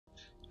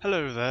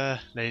Hello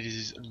there,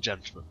 ladies and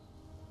gentlemen,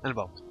 and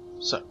welcome.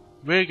 So,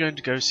 we're going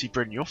to go see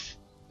Brynjolf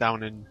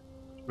down in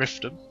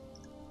Riften.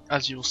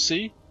 As you'll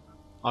see,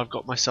 I've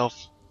got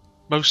myself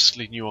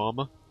mostly new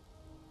armour.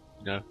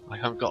 You know, I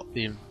haven't got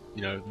the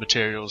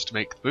materials to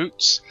make the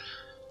boots,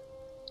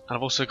 and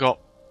I've also got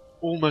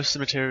almost the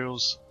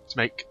materials to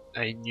make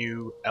a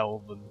new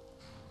elven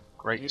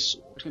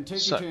greatsword.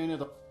 So,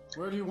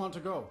 where do you want to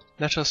go?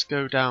 let us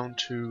go down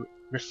to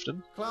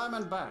Riften. Climb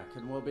and back,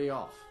 and we'll be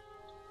off.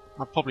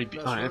 I'll probably be.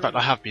 In fact,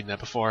 I have been there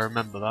before. I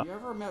remember that. You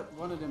ever met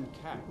one of them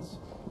cats?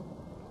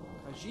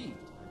 Khajiit,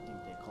 I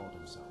think they called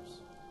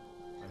themselves.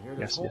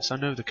 Yes, I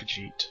know the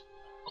Khajiit.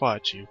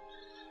 Quiet you.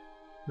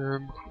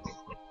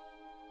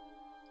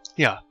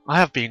 Yeah, I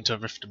have been to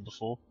Riften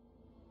before,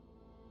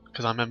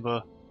 because I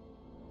remember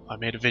I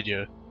made a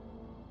video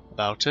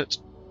about it.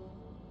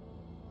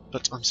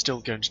 But I'm still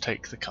going to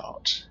take the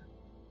cart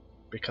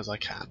because I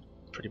can,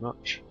 pretty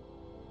much.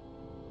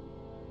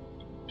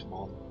 Come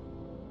on.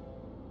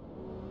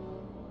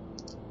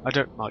 I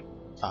don't like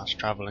fast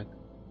travelling.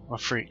 I'm a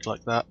freak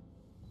like that.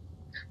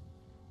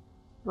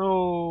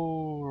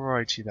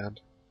 Alrighty then.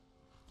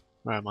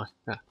 Where am I?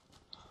 Yeah.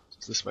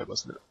 It's this way,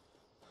 wasn't it?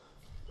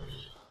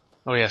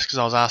 Oh yes, because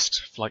I was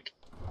asked for like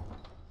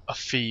a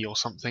fee or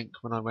something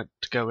when I went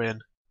to go in.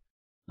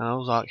 And I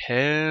was like,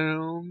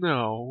 hell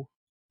no.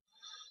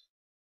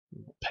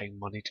 I'm not paying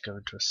money to go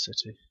into a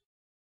city.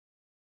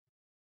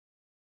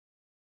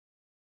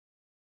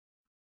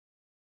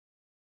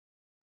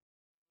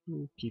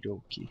 Okie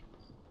dokie.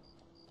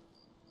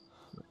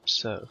 Right,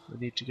 so, I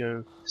need to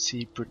go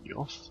see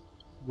Brynjolf.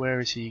 Where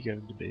is he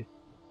going to be?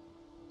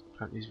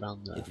 Apparently he's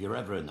round there. If you're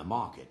ever in the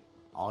market,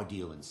 I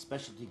deal in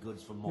specialty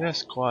goods for more.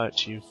 Yes,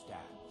 quiet you.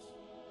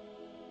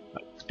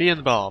 Right, be in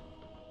the bar.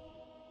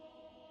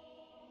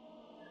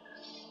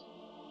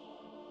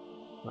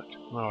 Right,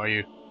 where are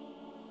you?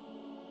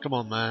 Come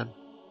on, man.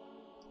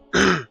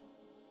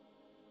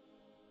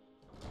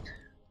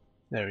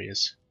 There he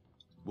is.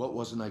 What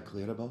wasn't I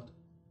clear about?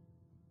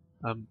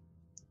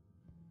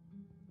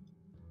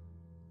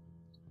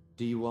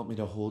 Do you want me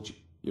to hold you?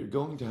 You're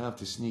going to have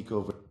to sneak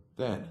over.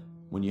 Then,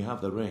 when you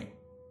have the ring,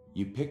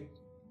 you pick.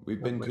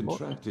 We've been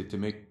contracted to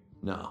make.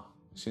 No,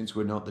 since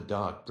we're not the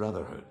Dark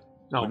Brotherhood,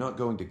 we're not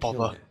going to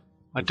kill him.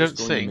 I don't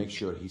think. think. To make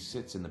sure he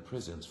sits in the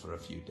prisons for a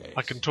few days.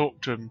 I can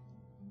talk to him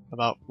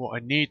about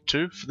what I need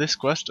to for this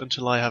quest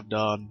until I have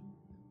done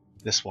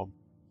this one,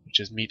 which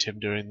is meet him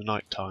during the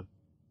night time.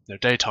 No,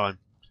 daytime.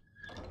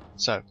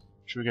 So,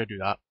 should we go do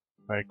that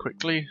very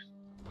quickly?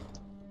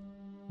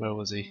 Where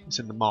was he? He's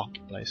in the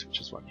marketplace, which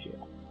is right here.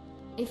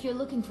 If you're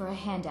looking for a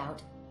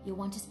handout, you'll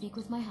want to speak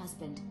with my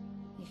husband.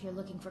 If you're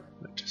looking for...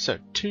 Right, so,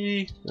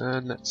 tea,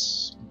 and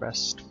let's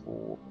rest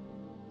for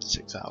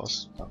 6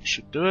 hours. That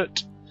should do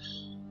it.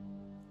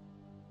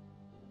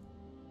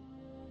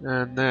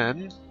 And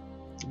then,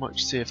 I might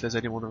see if there's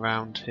anyone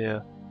around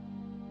here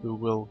who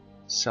will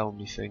sell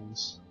me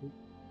things.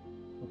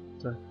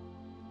 What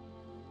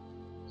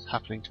is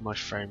happening to my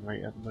frame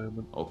rate at the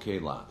moment? Okay,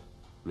 lad.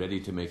 Ready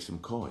to make some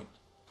coin?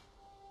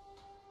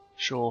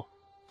 Sure.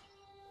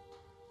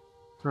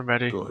 I'm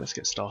ready. Good. Let's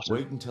get started.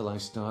 Wait until I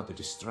start the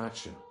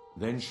distraction,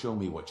 then show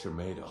me what you're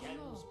made of.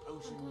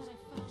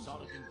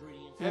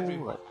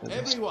 Everyone!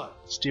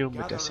 Steal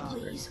my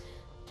destiny ring.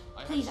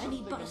 Please, I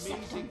need but a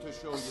second.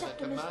 A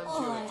second is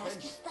all I ask.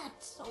 Is that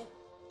so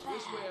bad?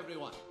 This way,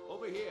 everyone.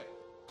 Over here.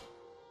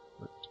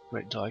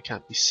 Wait until I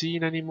can't be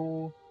seen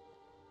anymore.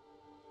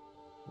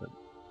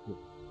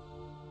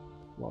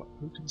 What?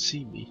 Who can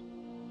see me?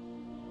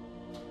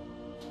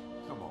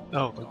 Come on.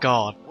 Oh my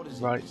god,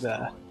 right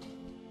there.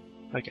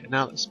 Okay,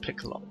 now let's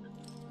pick the lock.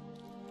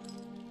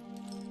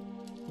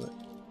 Right.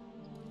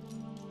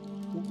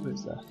 What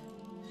is there?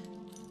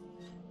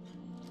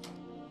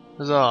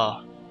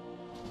 Huzzah!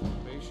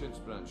 Patience,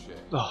 Branche.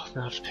 Oh,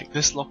 now I have to pick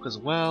this lock as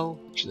well,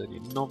 which is only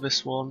a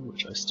novice one,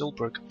 which I still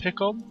broke a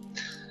pick on.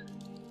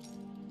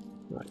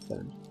 Right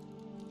then.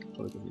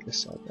 Probably gonna be this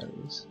side, there it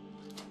is.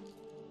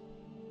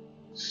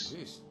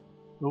 This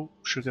Oh,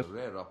 sugar. is a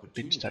rare Been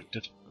opportunity,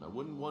 detected. and I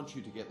wouldn't want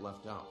you to get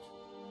left out.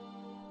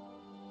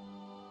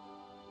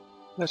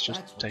 Let's just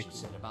That's what take you it.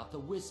 said about the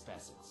wisp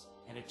essence,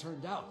 and it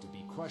turned out to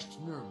be crushed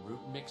nerm root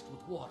mixed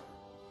with water.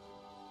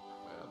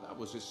 Well, that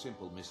was a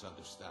simple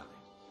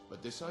misunderstanding.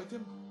 But this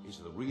item is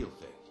the real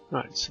thing.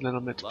 Right, so then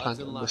I'm meant to Lads plant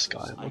it and on this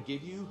lasses, guy. I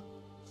give you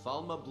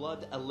Falma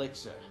Blood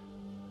Elixir.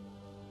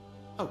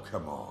 Oh,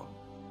 come on.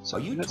 So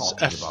Are you let's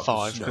talking F5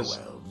 about the because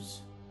snow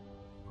elves?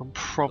 I'm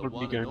probably The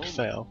one going and to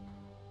only. fail.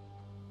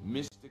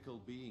 Mystical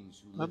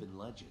beings who live in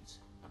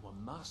legends and were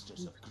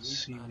masters of great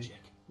See me.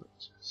 magic.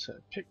 Right, so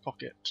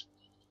pickpocket.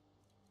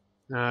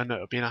 No,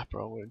 it'll be an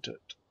apparel, won't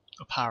it?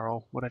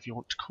 Apparel, whatever you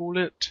want to call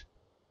it.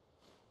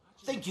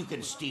 Think you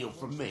can steal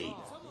from me?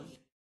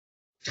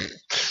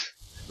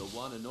 The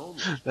one and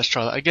only. Let's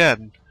try that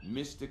again.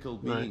 Mystical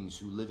beings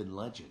who live in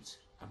legends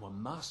and were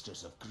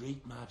masters of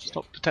great magic.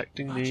 Stop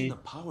detecting Imagine me. the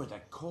power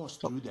that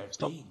coursed through their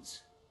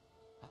veins.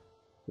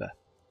 There.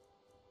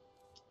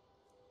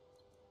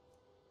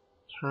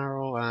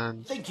 Apparel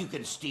and... Think you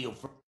can steal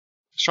from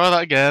Let's try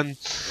that again.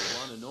 the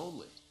one and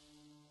only.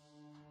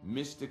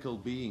 mystical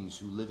beings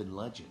who live in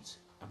legends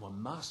and were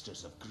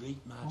masters of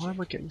great magic. Why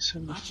am I getting so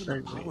much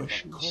Imagine the power that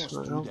variations? coursed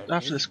Right, through their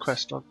after this veins.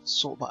 quest, I'll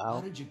sort that How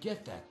out. did you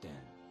get that then?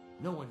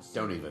 No one said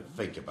Don't it. even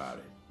think about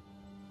it.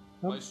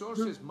 My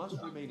sources must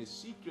remain a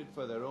secret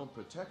for their own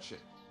protection.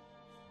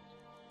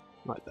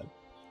 Right then.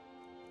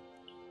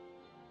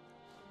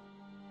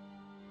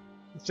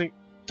 I think,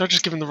 did I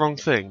just give him the wrong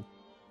thing?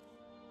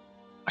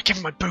 I gave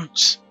him my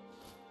boots!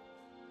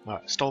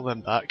 Alright, stole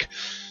them back.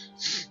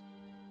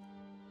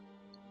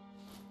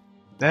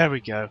 There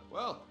we go.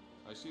 Well,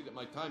 I see that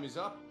my time is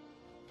up.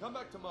 Come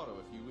back tomorrow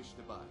if you wish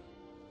to buy.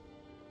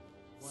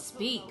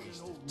 Speak.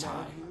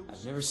 Time.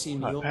 I've never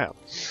seen Right, you. hell.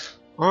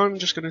 I'm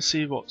just going to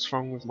see what's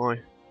wrong with my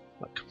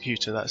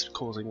computer that's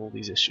causing all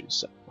these issues,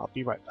 so I'll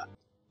be right back.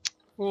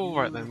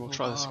 Alright then, we'll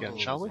try this again,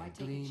 shall we?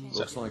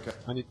 Looks like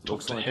I need to talk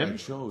looks to like him. I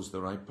chose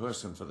the right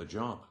person for the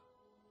job.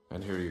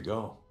 And here you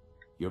go.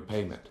 Your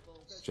payment.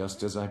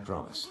 Just as I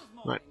promised.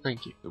 Right,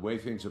 thank you. The way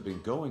things have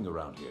been going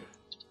around here,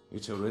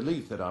 it's a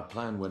relief that our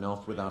plan went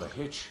off without a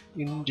hitch.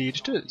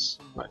 Indeed it is.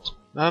 Right.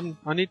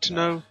 I need to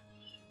know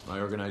My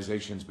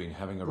organization's been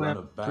having a where run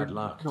of bad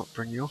luck. not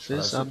Brynjolf But I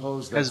is,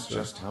 suppose that's Esbern.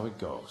 just how it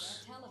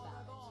goes.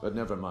 But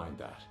never mind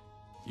that.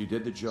 You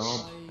did the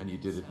job, and you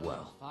did it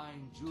well.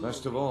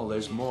 Best of all,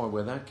 there's more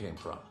where that came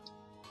from.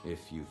 If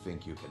you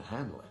think you can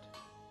handle it.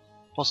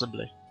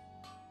 Possibly.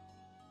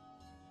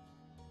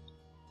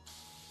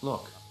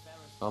 Look,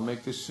 I'll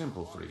make this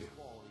simple for you.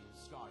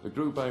 The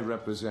group I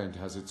represent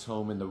has its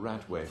home in the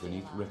Ratway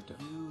beneath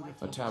Riften,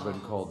 a tavern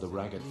called the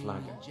Ragged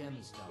Flagon.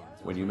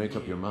 When you make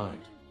up your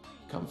mind,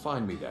 come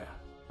find me there,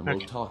 and we'll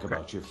Okay, talk great.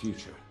 about your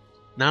future.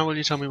 Now will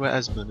you tell me where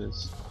Esbern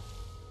is?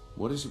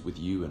 What is it with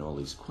you and all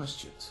these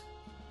questions?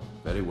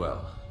 Very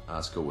well,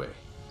 ask away.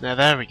 Now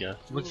there we go.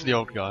 Look for the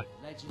old guy.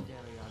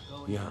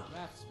 Yeah,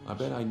 I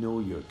bet I know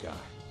your guy.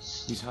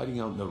 He's hiding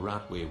out in the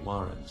Ratway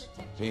Warrens,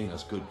 paying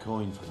us good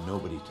coin for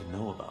nobody to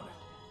know about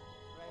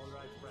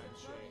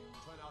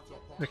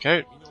it.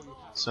 Okay,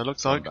 so it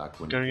looks Come like back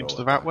when going you into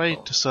go the up, Ratway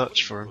Michael. to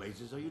search for him.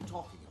 Blazes are you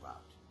talking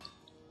about?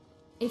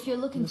 If you're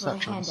looking What's for a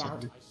that trying to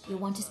handout, say? you'll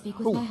want to speak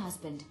with Ooh. my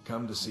husband.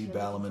 Come to see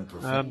Balaman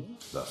Um,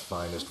 the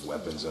finest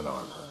weapons and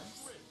armor.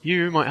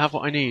 You might have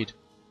what I need.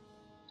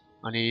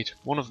 I need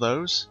one of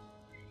those.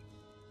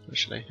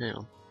 Actually, hang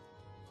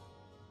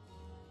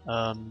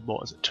on.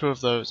 What is it? Two of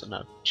those?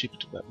 No, cheaper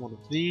to get one of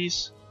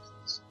these.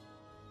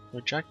 Can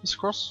I drag this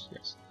across?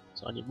 Yes.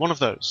 So I need one of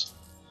those.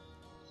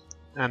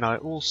 And I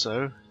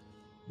also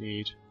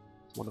need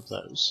one of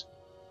those.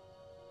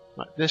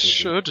 Right, this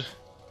should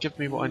give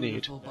me what I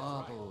need to...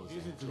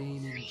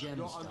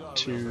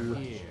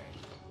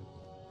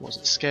 What was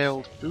it?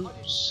 Scaled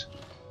boots?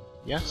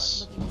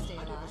 Yes.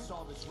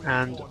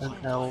 And an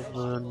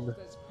elven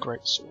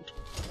greatsword.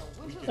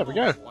 There we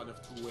go. Right.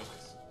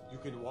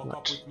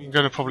 I'm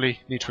going to probably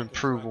need to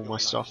improve all my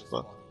stuff,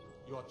 but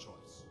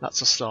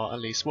that's a start at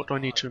least. What do I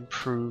need to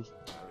improve?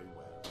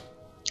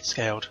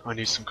 Scaled. I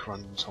need some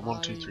crowns. So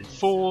 1, 2, 3,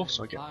 4.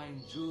 So I get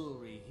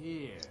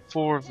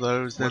 4 of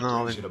those. Then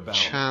I'll brings you to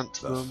enchant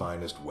the them,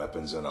 finest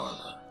weapons and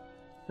armor.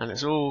 and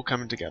it's all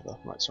coming together.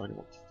 Right. So I only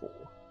want 4.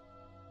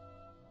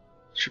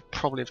 Should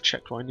probably have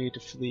checked what I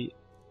needed for the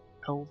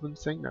elven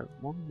thing. No,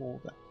 one more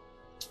there.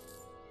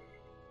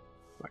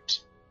 Right.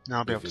 Now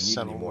I'll be able If to you need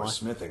sell any all more my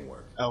smithing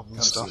work, elven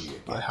come stuff see me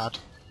I again. had.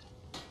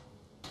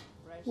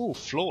 Ooh,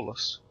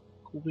 flawless.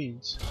 Cool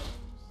beans.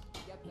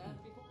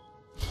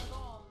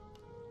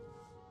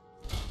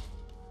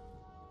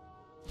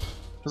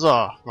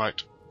 Huzzah!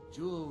 Right.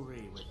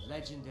 Jewelry with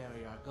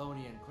legendary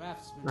Argonian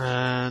craftsmanship.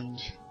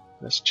 And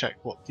let's check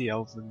what the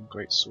elven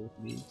greatsword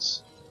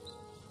needs.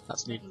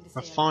 That's need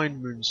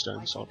refined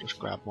moonstone, so I'll just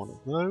grab one of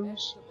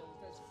those.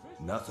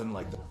 Nothing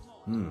like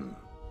that.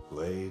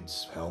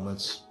 Blades,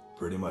 helmets,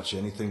 pretty much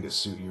anything to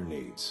suit your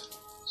needs.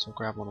 So I'll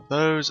grab one of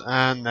those,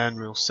 and then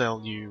we'll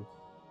sell you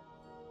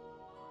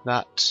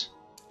that,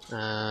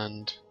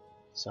 and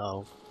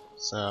sell.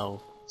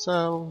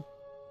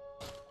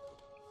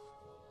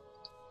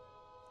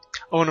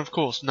 Oh, and of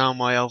course, now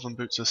my elven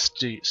boots are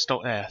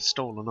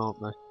stolen, aren't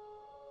they?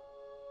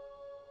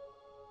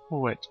 Oh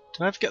wait,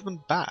 did I ever get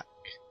them back?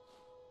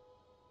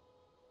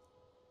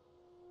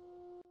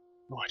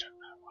 Oh, I don't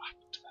know what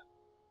happened to them.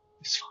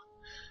 It's fine.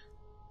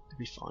 It'll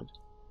be fine.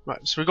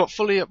 Right, so we got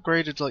fully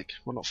upgraded, like,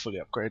 well, not fully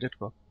upgraded,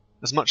 but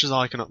as much as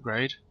I can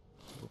upgrade.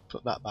 We'll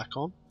put that back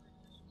on.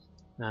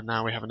 And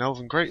now we have an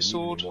elven If you need any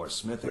greatsword, more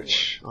smithing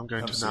which work, I'm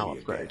going come to see now me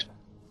upgrade. again.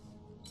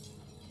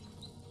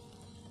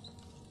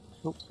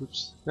 Oh,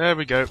 oops. There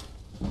we go.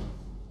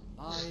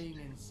 Buying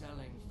and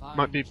selling fine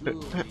Might be a bit.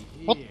 jewelry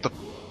What here. the?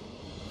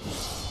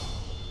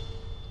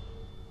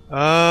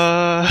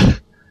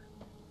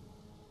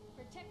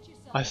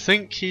 I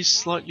think he's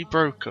slightly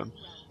broken,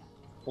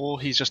 or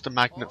he's just a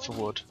magnet for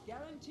wood.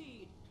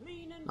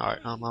 Alright,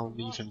 I'll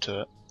leave him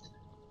to it.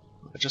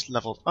 I just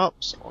leveled up,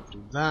 so I'll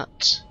do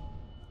that.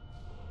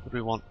 What do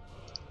we want?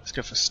 Let's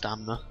go for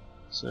stamina.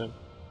 So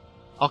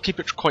I'll keep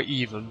it quite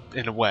even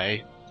in a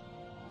way,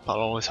 but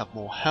I'll always have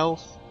more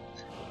health.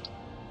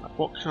 Right,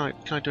 what can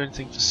I do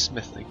anything for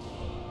smithing?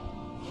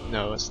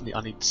 No,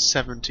 I need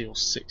 70 or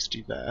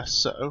 60 there,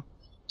 so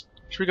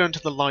should we go into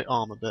the light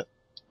armor bit?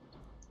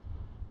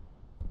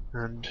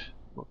 And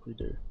what can we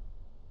do?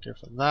 Go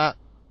for that.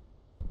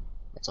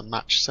 That's a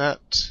match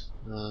set.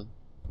 That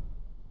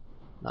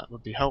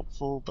would be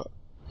helpful, but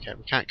okay,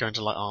 we can't go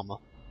into light armor.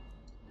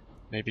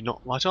 Maybe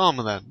not light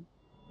armor then.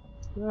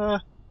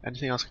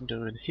 Anything else I can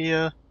do in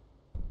here?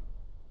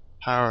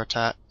 Power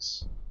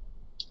attacks.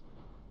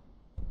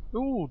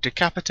 Ooh,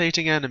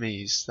 decapitating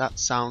enemies. That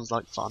sounds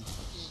like fun.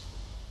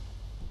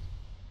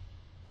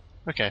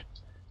 Okay,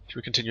 should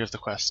we continue with the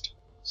quest?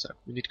 So,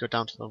 we need to go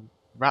down to the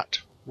Rat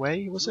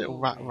Way, was it? Or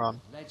Rat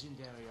Run?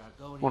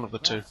 One of the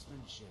two.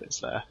 It's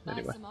there,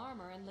 anyway.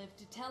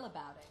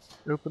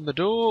 Open the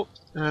door,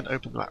 and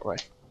open that way.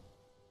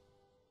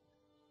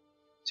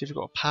 See if we've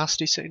got a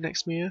pasty sitting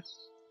next to me here,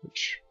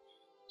 which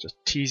is just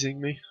teasing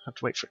me. I have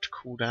to wait for it to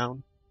cool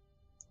down.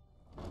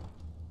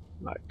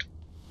 Right.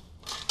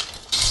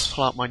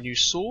 Pull out my new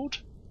sword.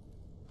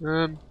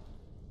 Yeah,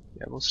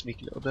 we'll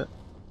sneak a little bit.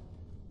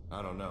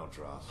 I don't know,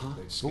 Droth.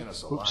 They'd skin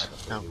us alive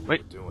if they knew we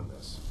wait. were doing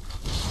this.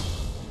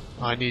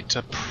 I need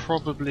to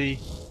probably...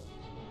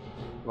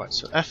 Right,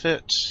 so F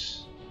it,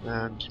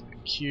 and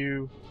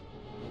Q,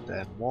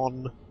 then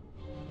 1,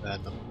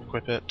 then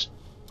equip it.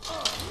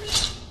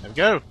 There we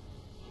go!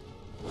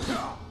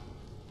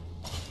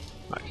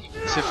 Right,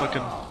 let's see if I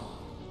can...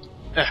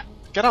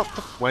 Get out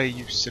the way,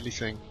 you silly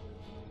thing.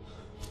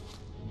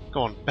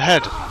 Go on,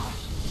 ahead!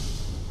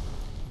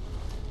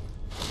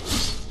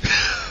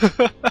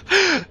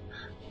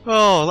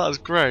 Oh, that was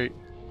great.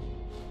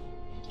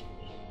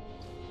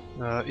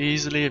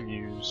 Easily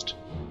amused.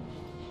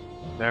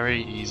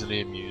 Very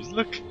easily amused.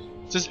 Look,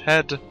 it's his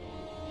head.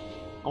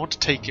 I want to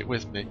take it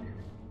with me.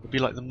 It'd be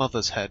like the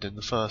mother's head in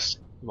the first...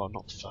 Well,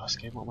 not the first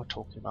game, what am I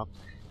talking about?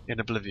 In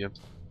Oblivion.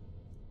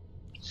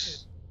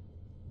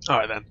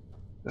 Alright then,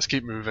 let's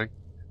keep moving.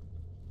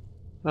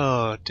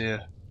 Oh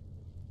dear.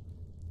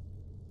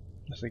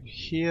 Nothing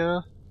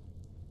here.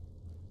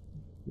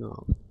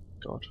 Oh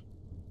god.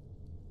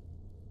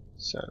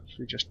 So if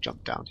we just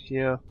jump down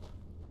here,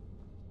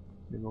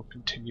 then we'll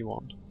continue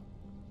on.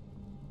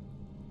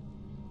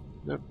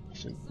 Nope, I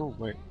think. Oh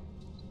wait.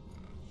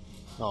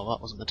 Oh,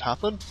 that wasn't meant to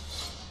happen.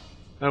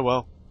 Oh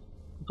well.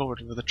 I got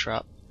rid of the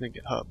trap. Didn't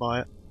get hurt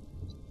by it.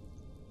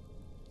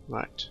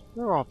 Right.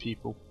 Where are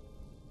people?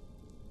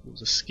 There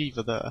was a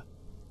skeever there.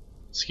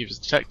 Skeever's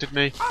detected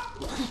me.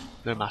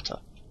 No matter.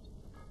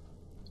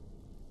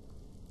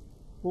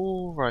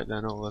 Alright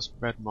then, oh there's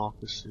red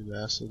markers through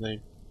there, so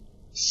they've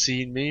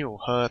seen me or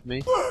heard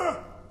me.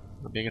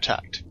 I'm being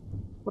attacked.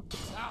 What the?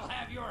 I'll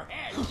have your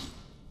head.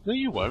 No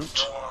you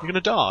won't. You're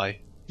gonna die.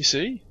 You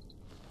see?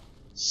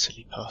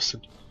 Silly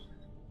person.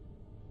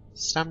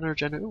 Stamina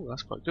regenerate, oh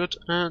that's quite good,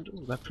 and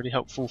ooh, they're pretty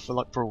helpful for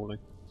like brawling.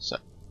 So,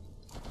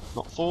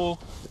 not 4,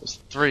 it was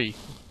 3.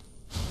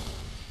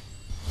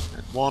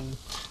 And 1, and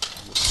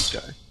we'll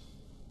keep going.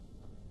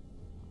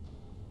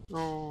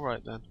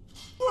 Alright then.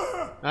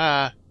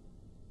 Ah!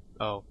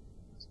 Oh,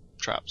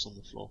 traps on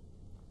the floor.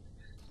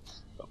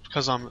 But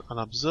because I'm an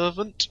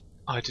observant,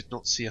 I did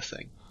not see a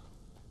thing.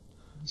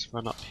 Let's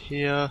run up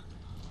here.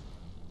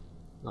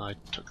 I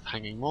took the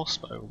hanging moss,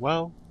 but oh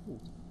well. Ooh,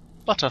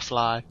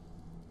 butterfly.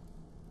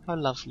 How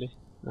lovely.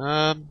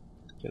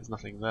 There's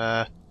nothing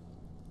there.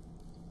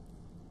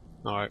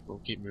 Alright, we'll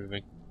keep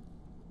moving.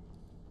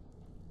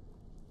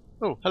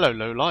 Oh, hello,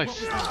 low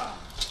life.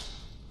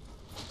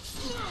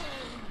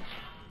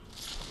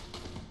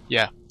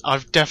 Yeah,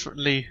 I've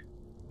definitely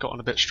gotten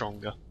a bit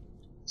stronger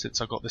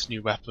since I got this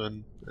new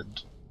weapon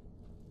and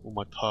all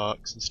my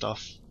perks and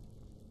stuff.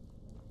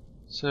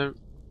 So,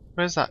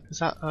 where's that? Is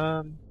that,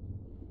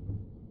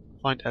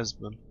 find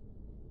Esbern.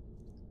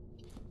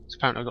 So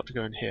apparently I've got to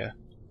go in here.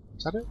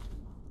 Is that it?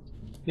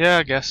 Yeah,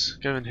 I guess.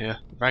 Go in here.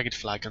 Ragged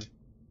flagon.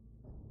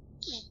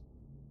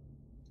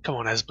 Come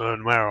on,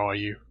 Esbern, where are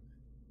you?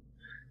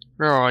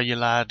 Where are you,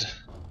 lad?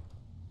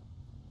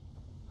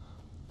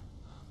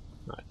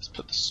 Right, let's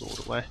put the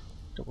sword away.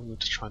 Don't want them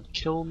to try and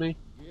kill me.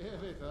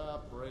 Give it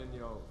up,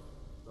 Brynjolf.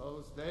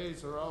 Those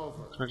days are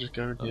over. Can I just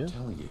go in here? I'm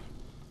telling you.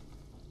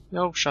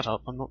 No, shut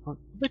up. I'm not. Are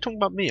they talking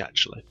about me,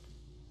 actually?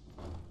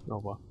 Oh,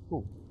 well.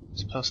 Ooh,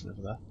 there's a person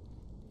over there.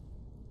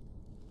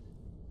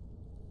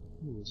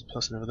 Ooh, there's a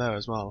person over there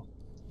as well.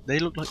 They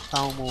look like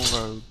Thalmor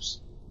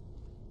robes.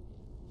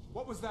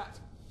 What was that?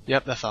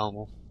 Yep, they're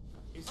Thalmor.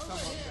 Is someone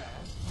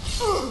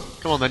there?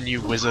 Come on then,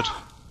 you wizard.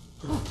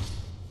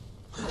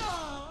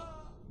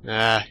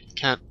 Nah, you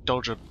can't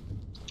dodge a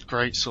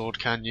great sword,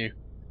 can you?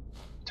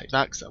 Take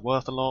that, because they're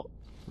worth a lot.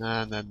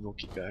 And then we'll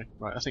keep going.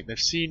 Right, I think they've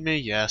seen me,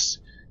 yes.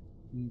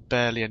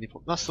 Barely any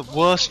problem. That's the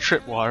worst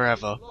tripwire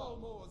ever.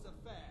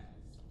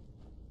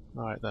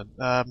 Alright then,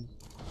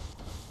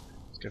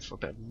 let's go for a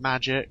bit of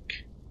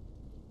magic.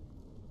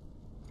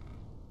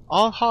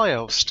 Are high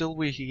elves still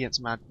weak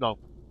against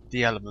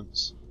the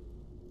elements?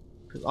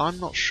 Because I'm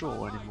not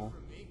sure anymore.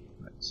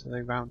 Right, so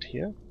they round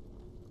here?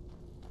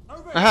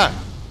 Aha!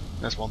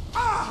 There's one.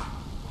 Right,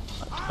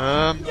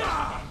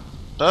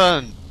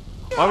 burn!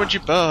 Why would you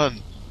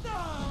burn?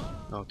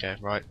 Okay,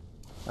 right.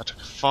 That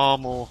took far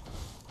more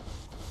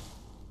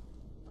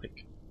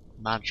like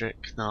magic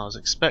than I was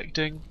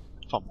expecting.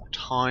 Far more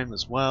time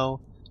as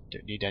well.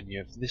 Don't need any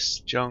of this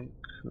junk.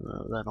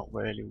 They're not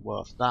really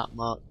worth that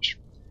much.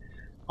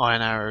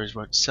 Iron arrows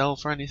won't sell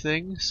for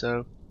anything,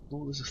 so...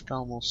 Oh, there's a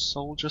Thalmor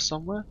soldier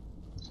somewhere.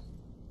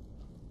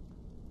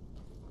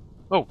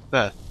 Oh,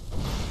 there.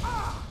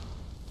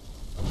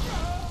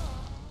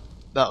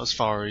 That was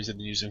far easier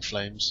than using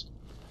flames.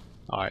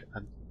 Alright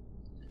then.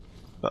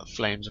 But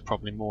flames are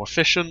probably more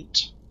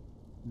efficient,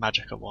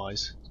 magicka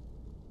wise.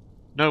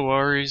 No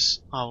worries,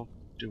 I'll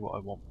do what I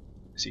want.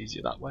 It's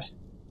easier that way.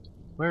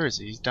 Where is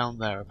he? He's down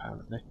there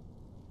apparently.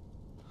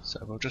 So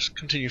we'll just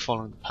continue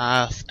following the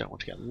path, don't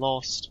want to get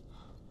lost,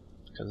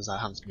 because that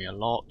hands me a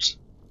lot.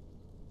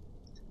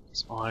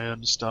 There's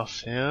iron stuff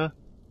here.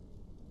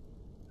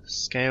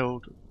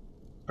 Scaled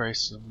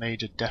braces of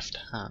major deft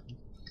hand.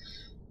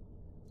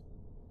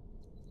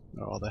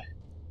 Where are they?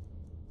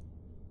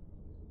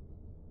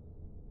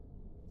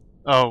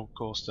 Oh, of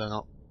course they're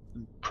not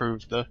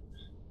improved though.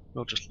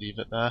 We'll just leave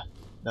it there.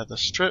 Leather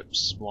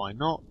strips, why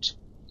not?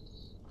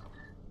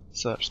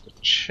 Search the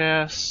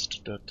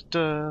chest.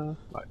 Right,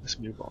 let's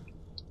move on.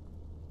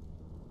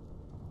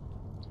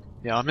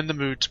 Yeah, I'm in the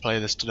mood to play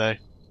this today.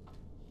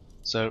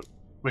 So,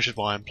 which is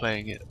why I'm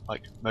playing it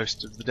like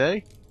most of the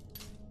day.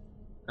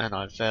 And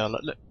I fail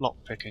at lock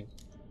picking.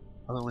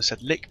 I almost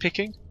said lick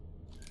picking.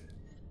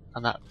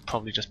 And that'd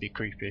probably just be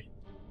creepy.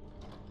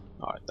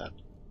 Alright then.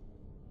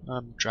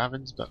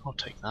 Dravins, but I'll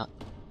take that.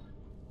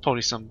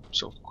 Probably some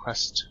sort of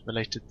quest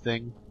related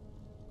thing.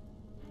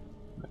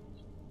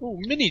 Oh,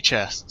 mini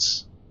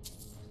chests!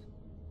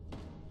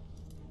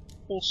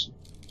 Awesome.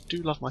 Do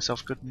love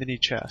myself a good mini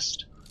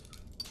chest.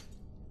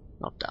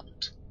 Oh damn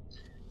it.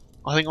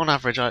 I think on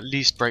average I at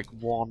least break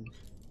one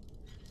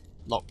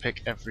lockpick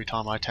every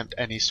time I attempt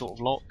any sort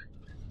of lock.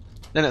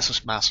 Then it's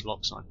just master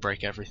locks and I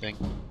break everything.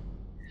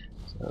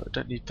 So I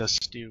don't need the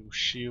steel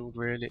shield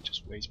really, it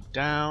just weighs me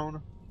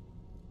down.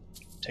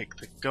 Take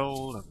the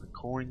gold and the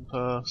coin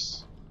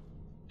purse.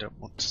 Don't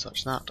want to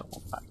touch that, don't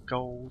want that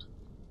gold.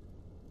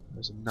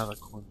 There's another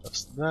coin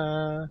purse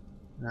there,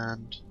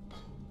 and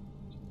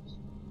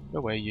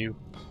away you.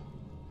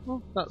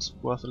 Well, that's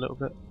worth a little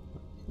bit.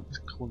 There's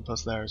a coin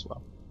purse there as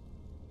well.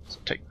 So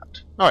take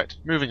that. Alright,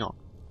 moving on.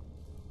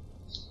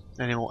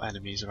 Any more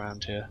enemies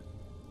around here?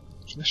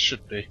 There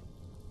should be.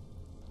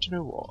 Do you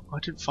know what? I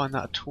didn't find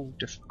that at all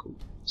difficult.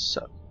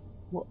 So,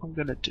 what I'm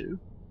gonna do...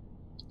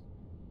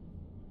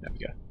 There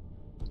we go.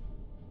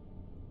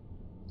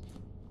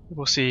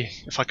 We'll see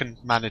if I can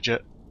manage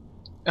it.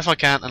 If I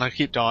can't and I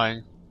keep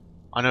dying,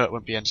 I know it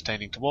won't be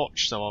entertaining to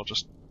watch, so I'll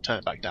just turn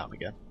it back down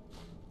again.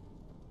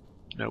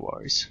 No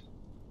worries.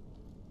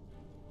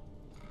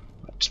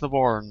 Right, to the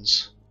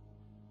Warrens.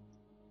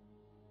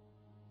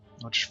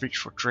 I'll just reach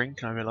for a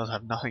drink and I realise I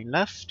have nothing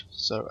left,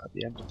 so at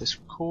the end of this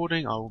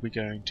recording I will be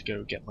going to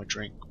go get my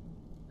drink.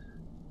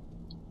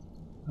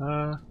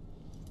 I'll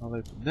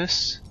open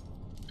this,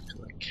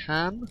 because I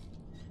can.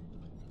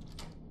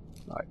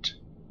 Right.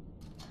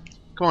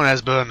 Come on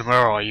Esbern,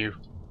 where are you?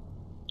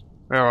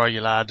 Where are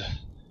you lad?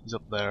 He's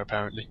up there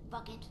apparently.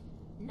 Bucket,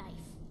 knife,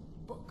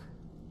 book,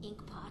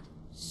 ink pot,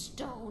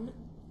 stone.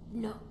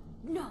 No,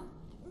 no,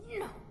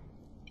 no.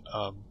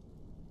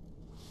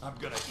 I'm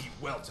gonna eat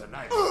well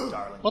tonight,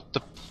 darling. What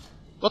the?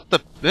 What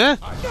the? Eh?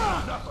 I've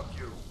had enough of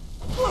you.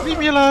 Leave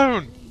me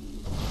alone!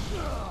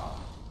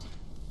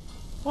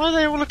 Why are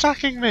they all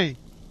attacking me?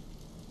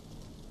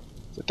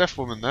 There's a deaf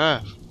woman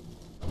there.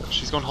 But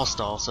she's gone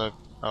hostile, so...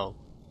 Oh.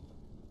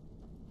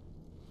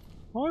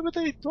 Why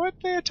are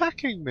they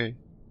attacking me?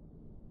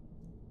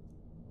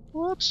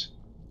 What?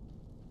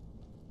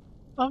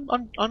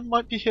 I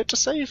might be here to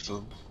save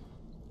them.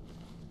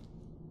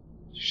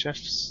 Chef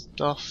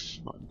stuff,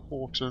 not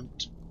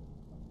important.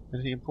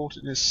 Anything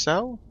important in his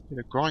cell? Need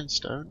a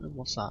grindstone, and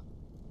what's that?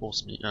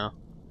 Horse meat now.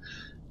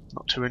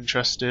 Not too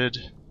interested.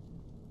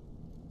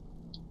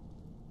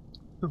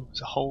 Ooh,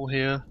 there's a hole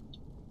here.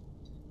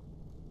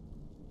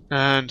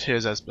 And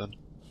here's Esbern.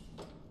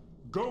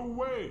 Go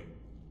away!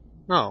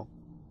 Oh.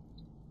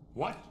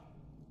 What?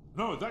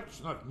 No,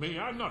 that's not me.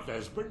 I'm not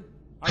Esbern.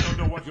 I don't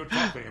know what you're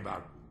talking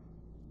about.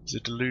 He's a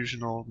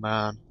delusional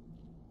man.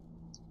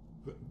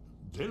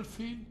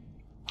 Delphine?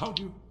 How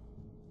do you...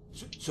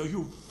 So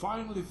you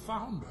finally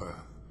found her,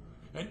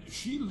 and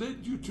she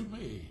led you to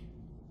me.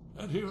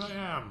 And here I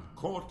am,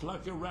 caught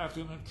like a rat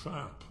in a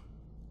trap.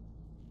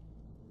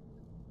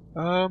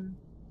 Now,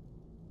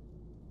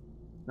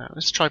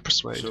 let's try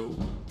persuade. So,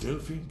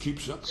 Delphine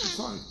keeps up the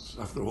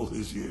fight after all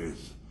these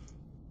years.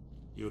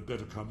 You had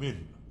better come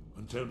in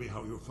and tell me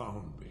how you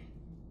found me,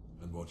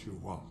 and what you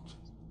want.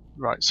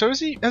 Right, so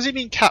has he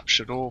been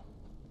captured, or...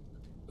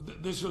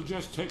 This'll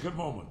just take a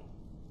moment.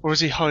 Or is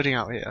he hiding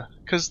out here?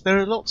 Because there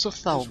are lots of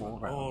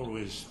Thalmor around.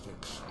 Always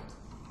fix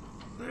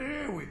it.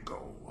 There we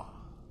go.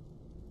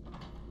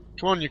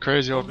 Come on, you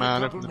crazy old Only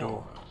man, a open the couple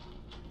door. more.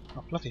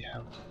 Oh, bloody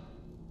hell.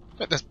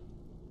 But there's...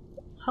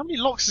 How many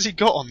locks has he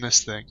got on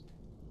this thing?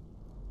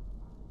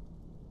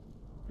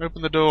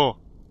 Open the door.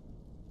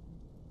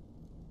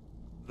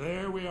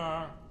 There we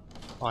are.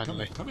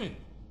 Finally. Come in.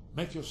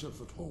 Make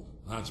yourself at home.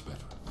 That's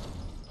better.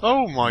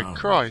 Oh my Now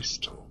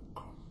Christ.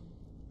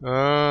 let's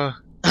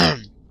talk.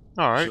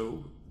 Alright.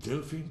 So,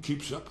 Delphine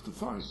keeps up the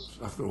fight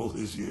after all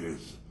these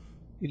years.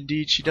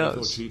 Indeed she I thought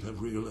does. she'd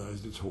have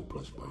realized it's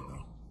hopeless by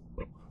now.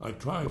 I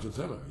tried to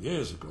tell her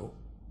years ago.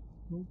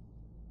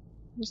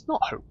 It's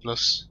not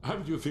hopeless.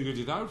 Haven't you figured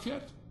it out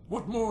yet?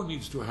 What more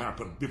needs to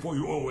happen before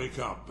you all wake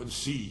up and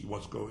see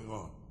what's going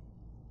on?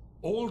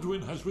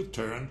 Alduin has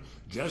returned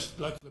just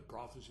like the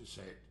prophecy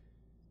said.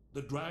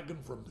 The dragon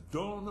from the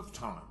dawn of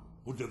time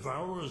who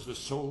devours the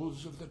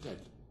souls of the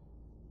dead.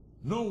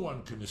 No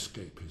one can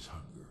escape his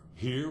hunger,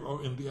 here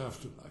or in the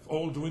afterlife.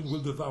 Alduin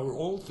will devour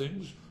all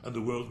things and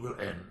the world will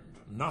end.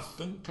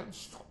 Nothing can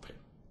stop him.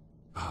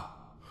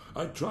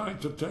 I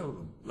tried to tell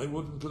them. They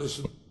wouldn't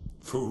listen.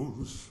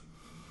 Fools.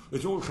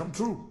 It's all come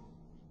true.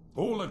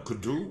 All I could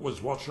do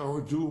was watch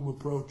our doom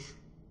approach.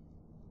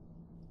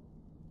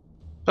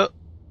 But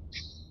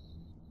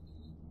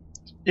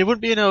it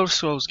wouldn't be an Elder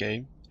Scrolls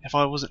game if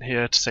I wasn't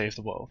here to save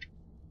the world.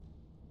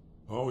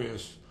 Oh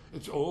yes,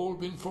 it's all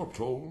been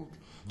foretold.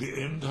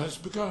 The end has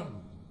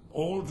begun.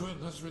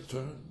 Alduin has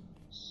returned.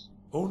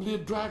 Only a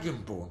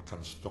Dragonborn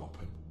can stop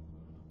him.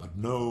 But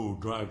no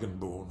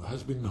Dragonborn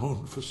has been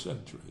known for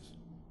centuries.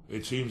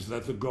 It seems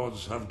that the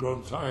gods have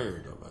grown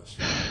tired of us.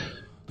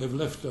 They've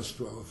left us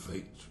to our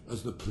fate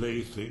as the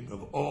plaything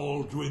of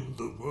Alduin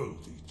the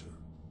World Eater.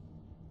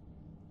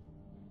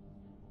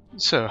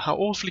 So, how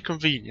awfully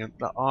convenient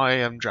that I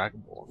am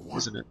Dragonborn, What?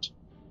 isn't it?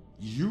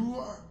 You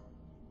are?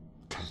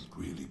 Can it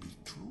really be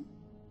true?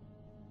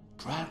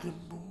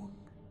 Dragonborn?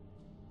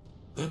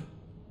 Then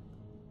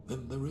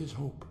there is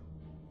hope.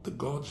 The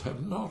gods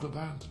have not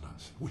abandoned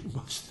us. We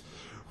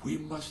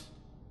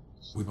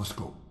must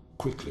go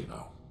quickly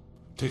now.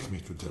 Take me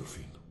to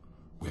Delphine.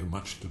 We have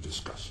much to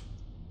discuss.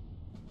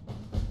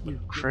 You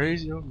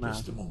crazy old man.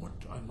 Just a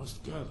moment. I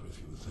must gather a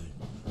few things.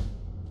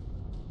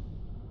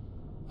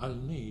 I'll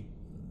need...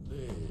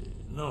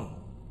 no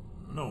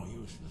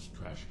useless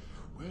trash.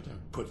 Where'd I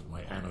put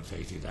my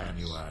annotated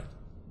annuad?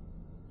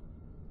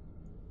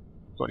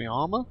 Got any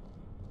armor?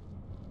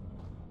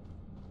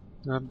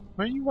 Where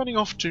are you running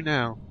off to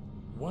now?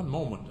 One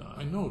moment.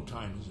 I know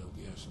time is of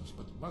the essence,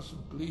 but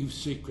mustn't leave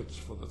secrets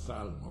for the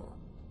Thalmor.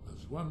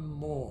 There's one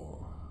more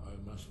I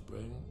must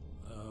bring.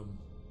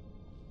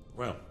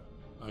 Well,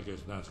 I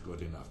guess that's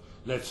good enough.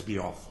 Let's be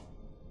off.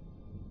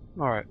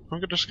 Alright,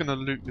 I'm just gonna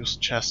loot your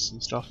chests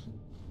and stuff.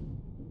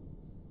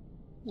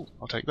 Ooh,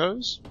 I'll take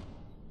those.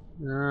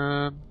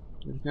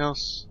 Anything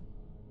else?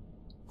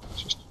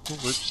 Just, oh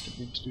whoops, didn't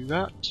mean to do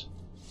that.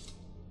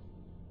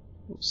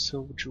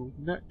 Silver jeweled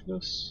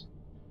necklace.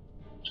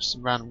 Just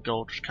some random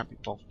gold which can't be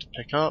bothered to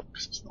pick up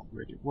because it's not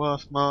really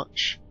worth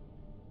much.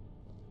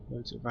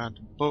 Loads of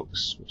random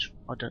books which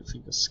I don't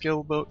think are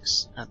skill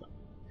books, and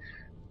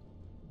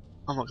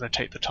I'm not going to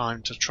take the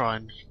time to try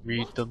and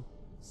read them.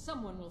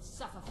 Someone will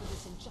suffer for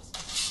this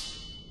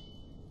injustice.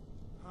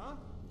 Huh?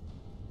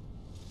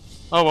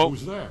 Oh well,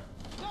 Who's there?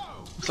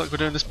 looks like we're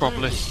doing this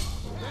properly.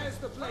 There's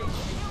the blade.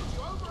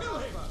 Kill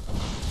him.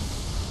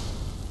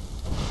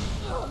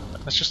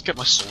 Let's just get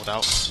my sword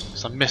out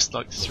because I missed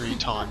like 3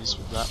 times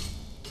with that.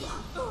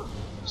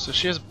 So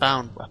she has a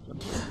bound weapon.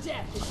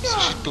 So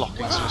she's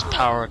blocking, so it's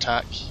power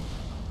attack.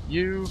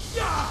 You're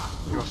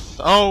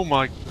oh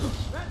my!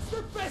 That's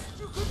the best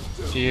you could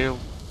do. Heal.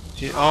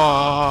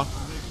 Ah!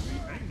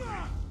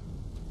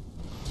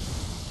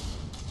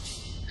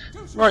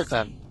 Right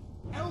then.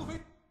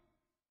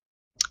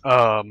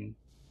 I'll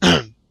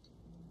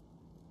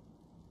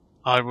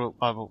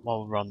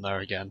run there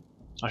again.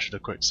 I should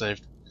have quick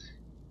saved.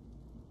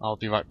 I'll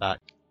be right back.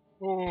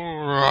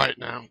 Alright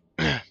now.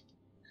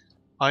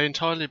 I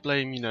entirely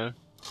blame, me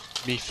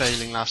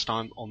failing last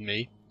time on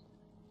me.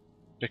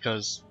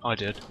 Because I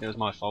did. It was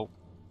my fault.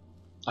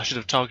 I should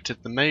have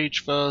targeted the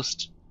mage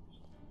first.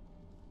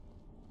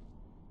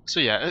 So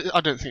yeah,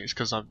 I don't think it's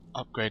because I've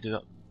upgraded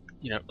up,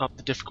 up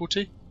the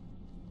difficulty.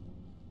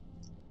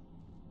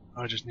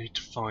 I just need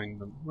to find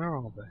them. Where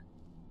are they?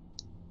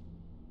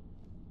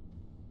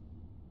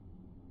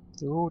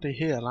 They were already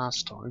here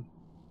last time.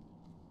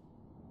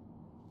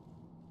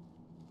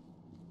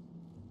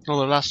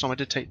 Although last time I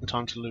did take the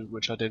time to loot,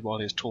 which I did while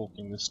he was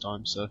talking this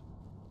time, so...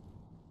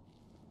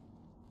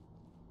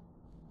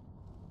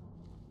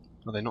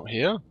 Are they not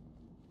here?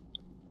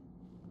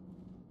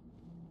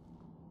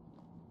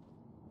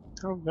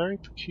 How very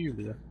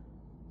peculiar.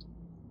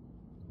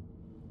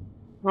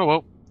 Oh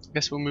well,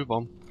 guess we'll move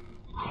on.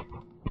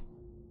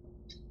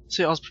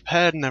 See, I was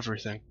prepared and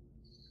everything.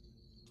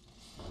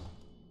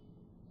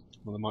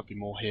 Well, there might be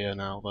more here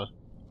now, though.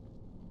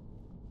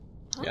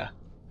 Yeah,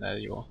 there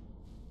you are.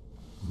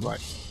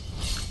 Right.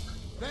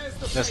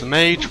 There's the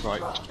mage,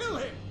 right.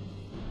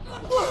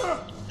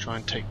 Try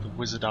and take the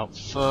wizard out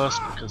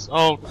first, because...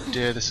 Oh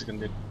dear, this is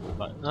going to be...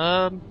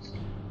 Right,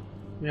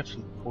 we have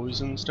some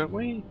poisons, don't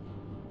we?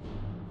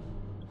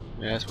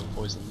 Yes, we'll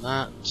poison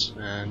that,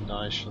 and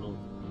I shall...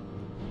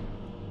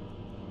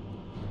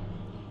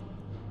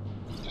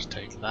 just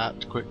take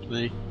that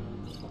quickly.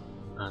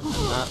 And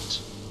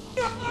that.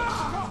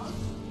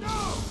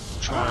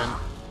 Try and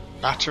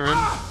batter him.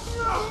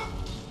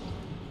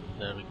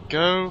 there we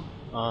go.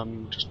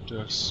 Just do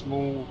a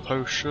small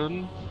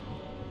potion.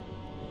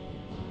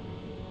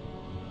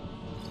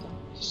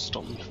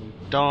 Stop me from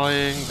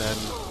dying, then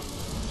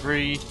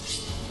 3,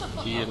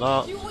 heal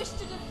up,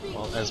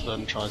 while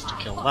Esbern tries to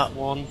kill that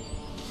one.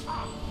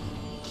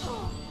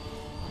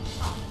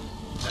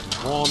 Then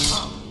 1.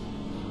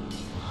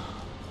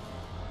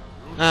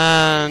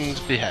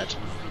 And behead.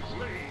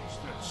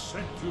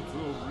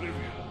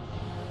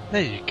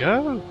 There you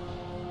go.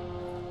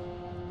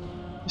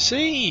 You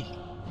see?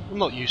 I'm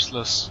not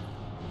useless.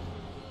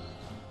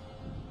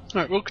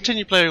 Right, we'll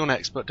continue playing on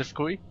expert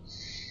difficulty.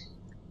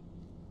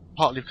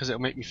 Partly because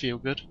it'll make me feel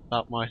good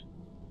about my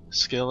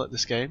skill at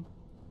this game,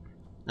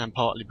 and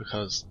partly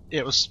because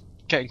it was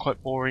getting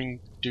quite boring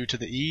due to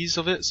the ease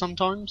of it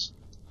sometimes.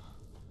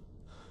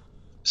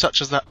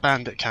 Such as that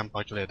bandit camp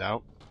I cleared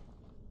out.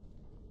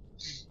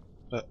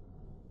 But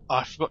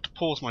I forgot to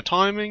pause my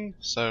timing,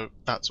 so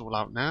that's all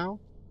out now.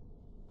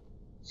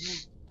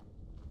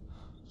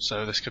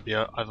 So this could be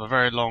either a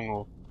very long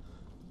or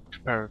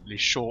comparatively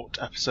short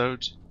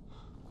episode.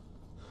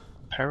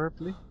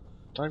 Comparably?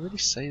 Did I really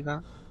say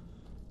that?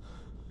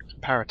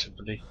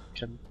 Comparatively.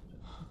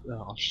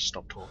 I'll just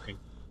stop talking.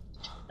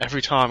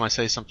 Every time I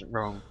say something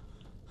wrong,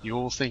 you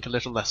all think a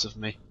little less of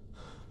me.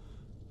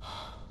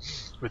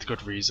 With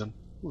good reason.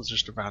 It was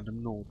just a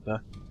random nord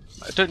there.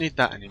 I don't need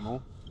that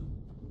anymore.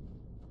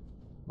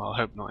 Well, I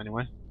hope not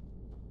anyway.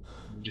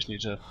 We just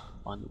need to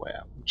find the way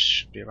out, which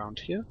should be around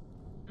here.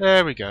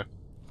 There we go.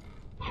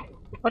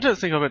 I don't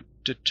think I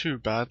did too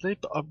badly,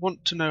 but I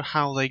want to know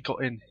how they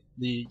got in,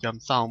 the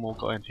Thrwao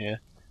got in here,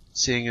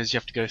 seeing as you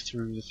have to go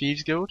through the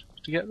Thieves Guild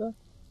to get there.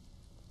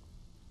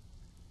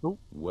 Ooh.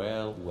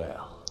 Well,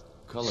 well.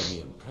 Colour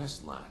me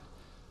impressed, lad.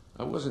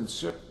 I wasn't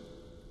certain.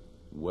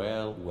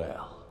 Well,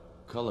 well.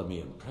 Colour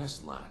me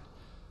impressed, lad.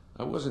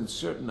 I wasn't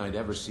certain I'd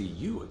ever see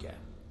you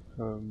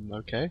again.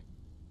 Okay.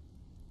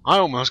 I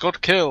almost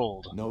got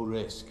killed. No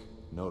risk,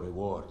 no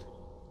reward.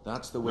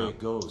 That's the way it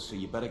goes, so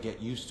you better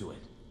get used to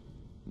it.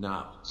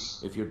 Now,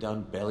 if you're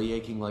done belly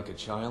aching like a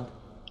child,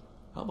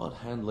 how about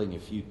handling a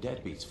few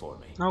deadbeats for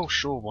me? Oh,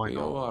 sure, why We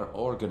not? owe our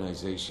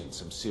organization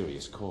some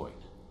serious coin,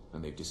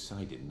 and they've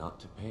decided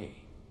not to pay.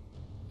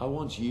 I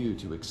want you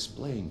to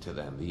explain to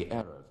them the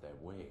error of their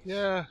ways.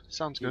 Yeah,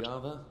 sounds good.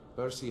 Kirava,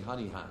 Bercy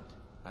Honeyhand,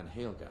 and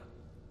Helga.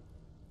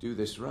 Do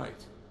this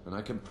right, and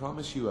I can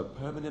promise you a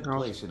permanent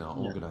place in our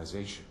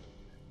organization.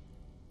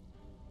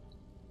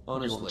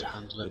 Honestly,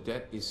 the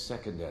debt is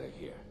secondary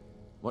here.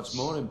 What's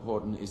more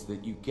important is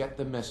that you get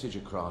the message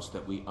across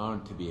that we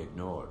aren't to be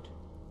ignored.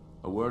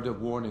 A word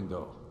of warning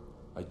though,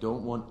 I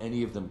don't want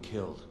any of them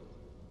killed.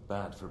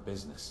 Bad for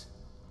business.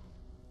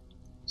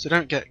 So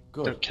don't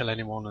kill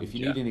anyone. And, if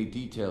you need any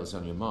details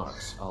on your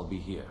marks, I'll be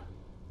here.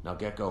 Now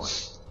get going.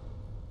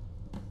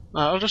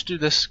 I'll just do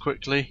this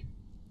quickly.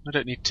 I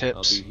don't need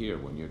tips. I'll be here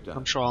when you're done.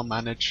 I'm sure I'll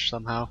manage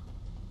somehow.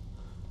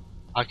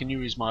 I can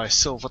use my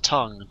silver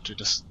tongue to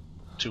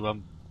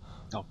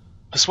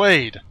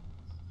persuade.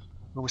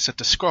 I always said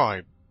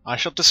describe. I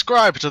shall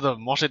describe to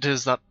them what it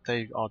is that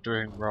they are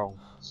doing wrong.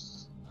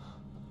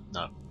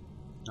 No.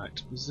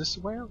 Right, is this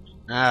the way out?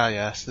 Ah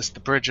yes, this is the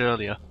bridge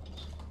earlier.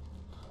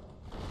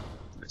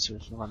 Right, so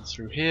if we run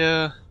through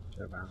here,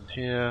 go around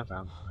here,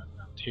 round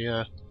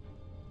here.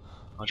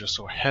 I just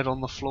saw a head on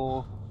the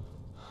floor.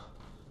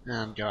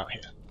 And go out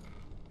here.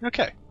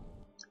 Okay.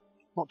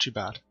 Not too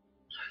bad.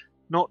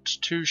 Not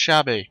too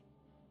shabby.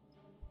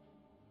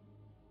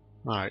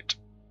 Right.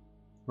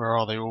 Where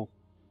are they all?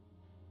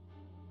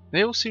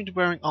 They all seem to be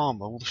wearing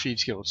armour, all the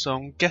Thieves Guild, so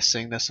I'm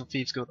guessing there's some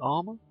Thieves Guild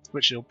armour,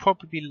 which will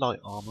probably be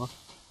light armour,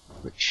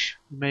 which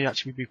may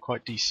actually be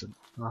quite decent.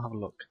 I'll have a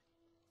look.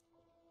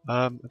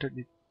 I don't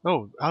need...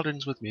 Oh,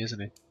 Alduin's with me, isn't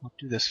he? I'll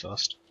do this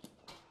first.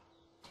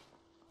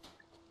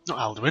 Not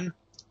Alduin.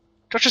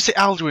 Did I just say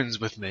Alduin's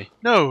with me?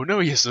 No, no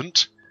he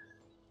isn't.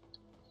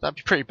 That'd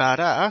be pretty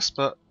badass,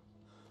 but...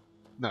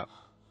 No.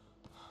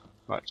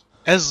 Right.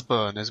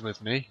 Esbern is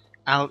with me.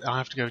 I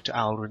have to go to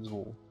Alduin's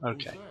wall.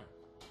 Okay.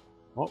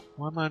 What?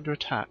 Why am I under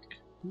attack?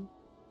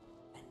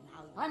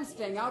 I'm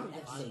staying out of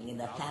this. In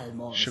the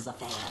Thalmor's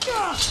affair.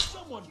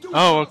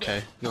 Oh,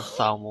 okay. You're a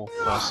Thalmor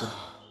person.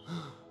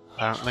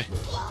 Apparently.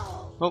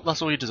 Well,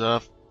 that's all you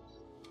deserve.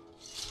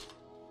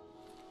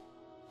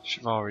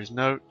 Shivari's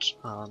note,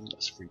 and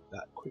let's read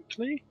that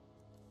quickly.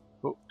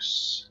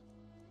 Books.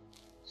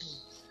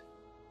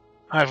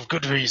 I have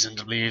good reason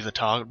to believe the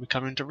target will be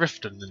coming to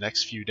Riften in the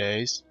next few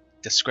days.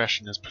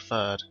 Discretion is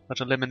preferred, but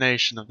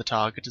elimination of the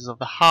target is of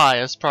the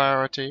highest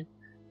priority.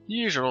 The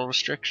usual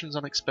restrictions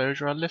on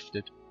exposure are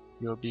lifted.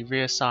 You will be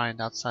reassigned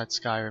outside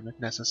Skyrim if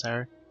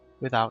necessary,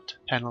 without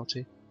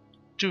penalty.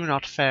 Do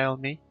not fail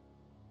me.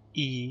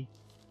 E.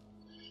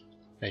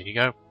 There you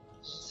go.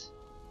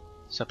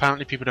 So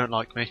apparently people don't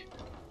like me.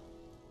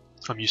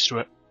 I'm used to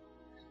it.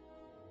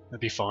 It'll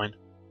be fine.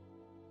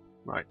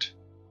 Right.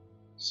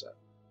 So,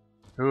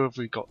 who have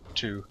we got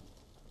to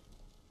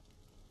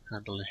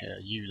handle in here?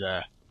 You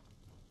there.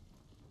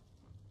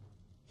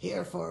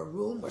 Here for a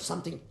room or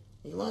something.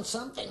 You want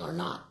something or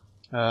not?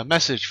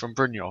 Message from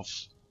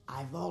Brynjolf.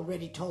 I've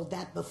already told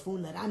that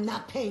buffoon that I'm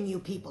not paying you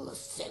people a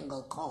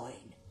single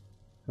coin.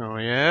 Oh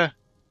yeah?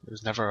 It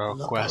was never a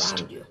Look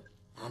quest. around you.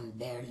 I'm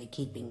barely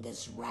keeping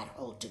this rat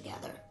hole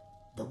together.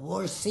 The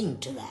war's seen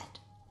to that.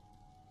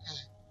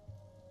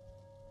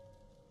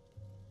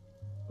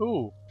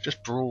 Ooh,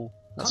 just brawl.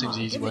 That seems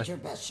the easy give way. it your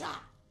best shot.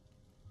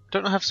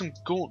 Don't I have some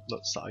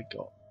gauntlets that I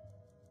got?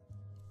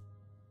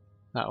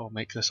 That will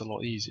make this a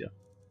lot easier.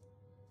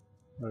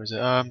 Where is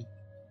it?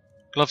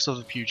 Gloves of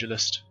the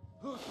pugilist.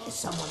 Is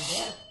someone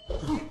there?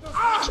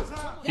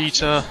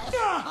 Peter.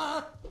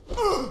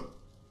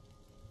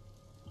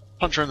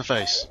 Punch her in the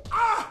face.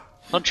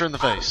 Punch her in the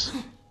face.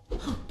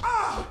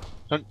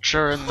 Punch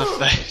her in the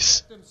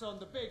face.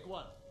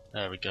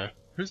 There we go.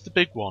 Who's the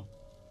big one?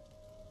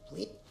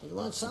 Please, you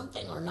want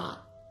something or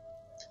not?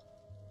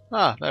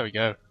 Ah, there we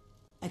go.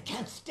 I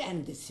can't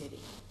stand this city.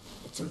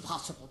 It's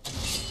impossible to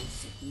make a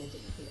decent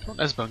living here. Come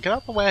on, Esbern, get out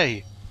of the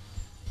way.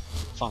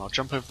 Fine, I'll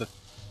jump over the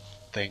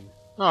thing.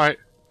 Alright,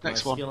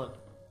 next one.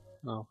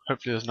 Oh,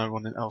 hopefully there's no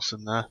one else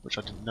in there, which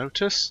I didn't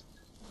notice.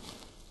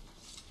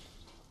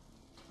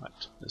 Right,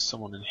 there's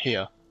someone in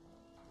here.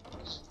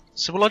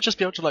 So will I just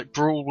be able to like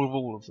brawl with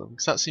all of them?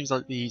 Because that seems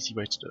like the easy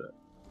way to do it.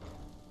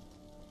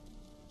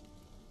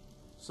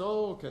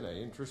 So, can I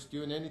interest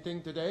you in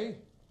anything today?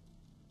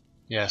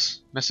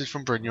 Yes, message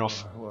from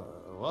Brynjolf.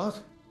 What?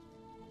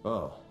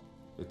 Oh,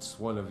 it's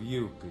one of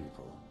you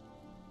people.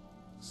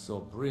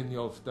 So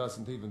Brynjolf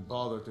doesn't even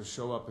bother to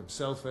show up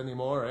himself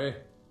anymore, eh?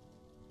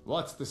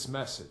 What's this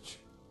message?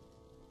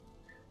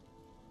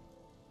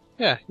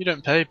 Yeah, you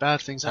don't pay,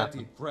 bad things Petty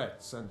happen.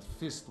 threats and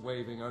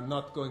fist-waving are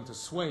not going to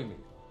sway me.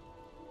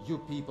 You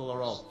people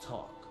are all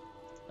talk,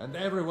 and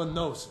everyone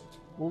knows it.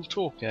 All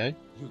talk, eh?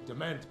 You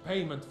demand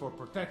payment for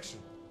protection,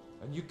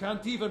 and you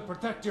can't even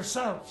protect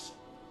yourselves.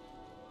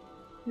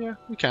 Yeah,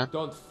 we can.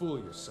 Don't fool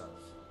yourself.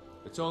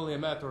 It's only a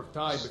matter of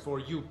time before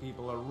you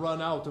people are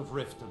run out of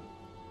Riften.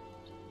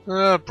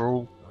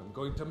 Brawl. I'm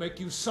going to make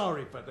you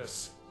sorry for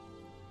this.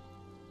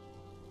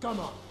 Come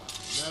on.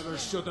 Never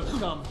should have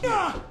come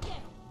here.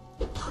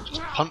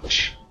 Just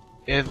punch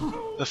in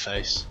the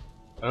face.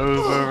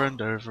 Over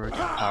and over again.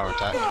 Power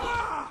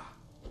attack.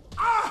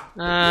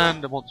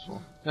 And once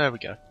more. There we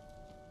go.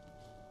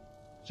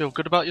 Feel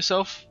good about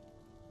yourself?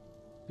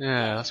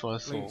 Yeah, that's what I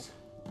thought. Please,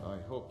 I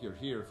hope you're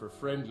here for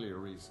friendlier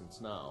reasons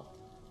now.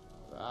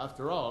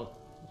 After all,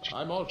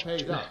 I'm all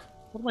paid up.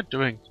 What am I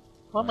doing?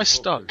 Why am I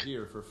stuck?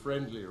 You're here for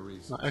friendlier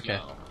reasons Okay.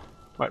 now.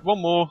 Right, one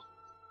more.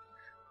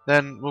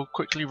 Then we'll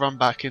quickly run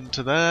back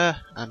into there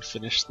and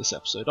finish this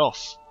episode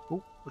off.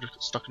 Oh, we just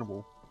got stuck in a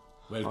wall.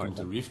 Welcome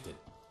to Riften,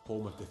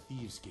 home of the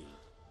Thieves Guild,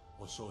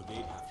 or so they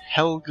have.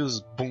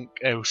 Helga's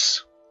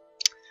bunkhouse.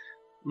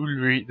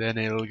 Ulrich, then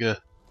Helga.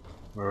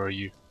 Where are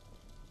you?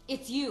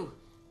 It's you.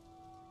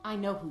 I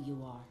know who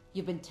you are.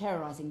 You've been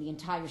terrorizing the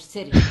entire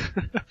city.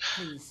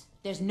 Please,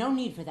 there's no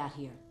need for that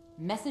here.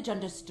 Message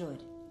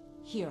understood.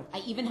 Here, I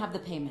even have the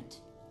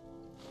payment.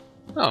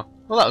 Oh,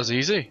 well that was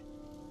easy.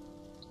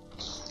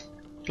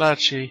 Glad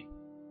she,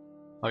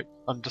 like,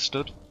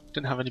 understood.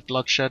 Didn't have any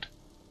bloodshed.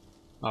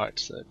 Alright,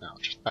 so now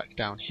just back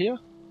down here.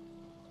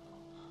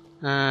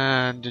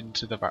 And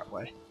into the back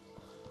way.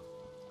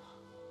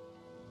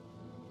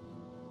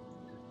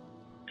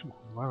 Come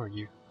on, where are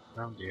you?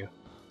 Around here.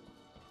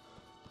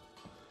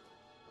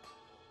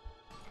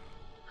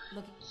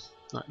 Look.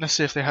 Right, let's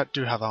see if they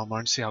do have armor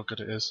and see how good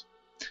it is.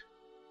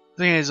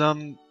 The thing is,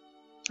 I'm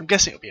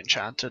guessing it'll be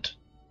enchanted.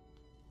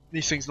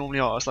 These things normally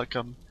are. It's like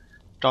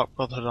Dark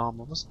Brotherhood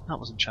armor. That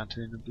was enchanted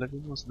in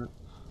Oblivion, wasn't it?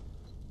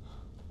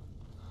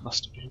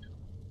 Must have been.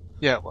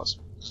 Yeah, it was.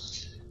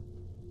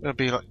 It'll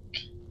be like,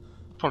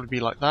 probably be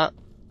like that.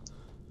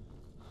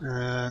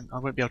 And I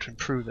won't be able to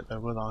improve it though,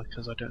 will I?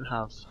 Because I don't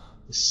have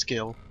the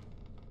skill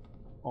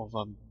of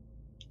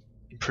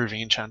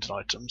improving enchanted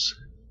items.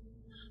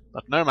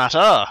 But no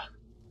matter,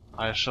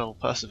 I shall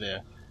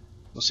persevere.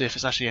 We'll see if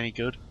it's actually any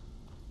good.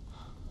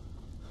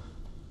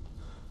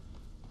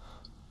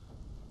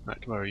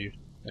 Right, where are you?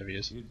 There he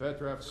is. You'd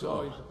better have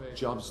So,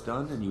 job's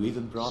done and you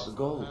even brought the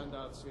gold.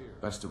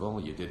 Best of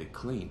all, you did it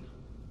clean.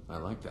 I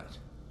like that.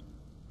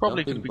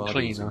 Probably could Dumping have been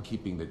bodies cleaner. and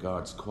keeping the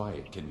guards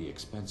quiet can be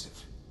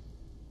expensive.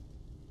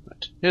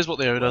 Right. Here's what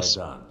they owed us.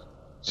 Well done.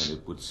 And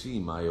it would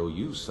seem I owe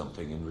you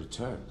something in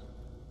return.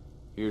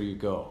 Here you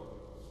go.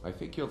 I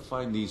think you'll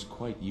find these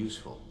quite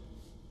useful.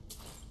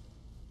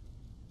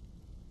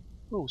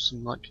 Oh,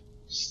 some like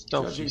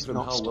stealthy, Judging from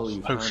not how well stealth,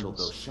 you've handled potions.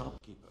 those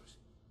shopkeepers,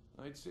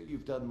 I'd say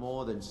you've done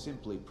more than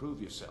simply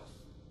prove yourself.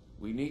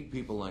 We need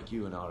people like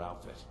you in our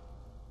outfit.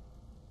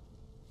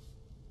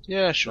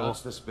 Yeah, sure.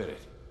 That's the spirit.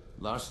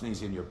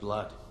 Larceny's in your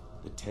blood.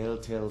 The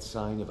telltale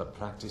sign of a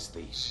practiced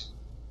thief.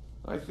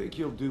 I think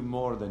you'll do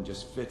more than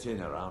just fit in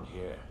around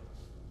here.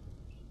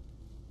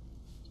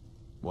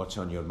 What's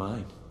on your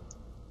mind?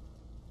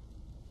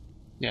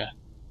 Yeah.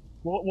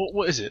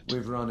 What is it?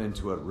 We've run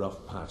into a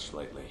rough patch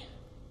lately,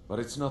 but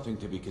it's nothing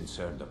to be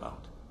concerned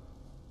about.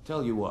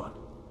 Tell you what,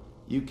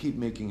 you keep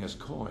making us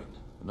coin,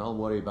 and I'll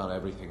worry about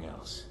everything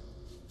else.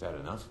 Fair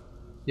enough?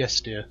 Yes,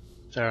 dear.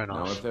 Fair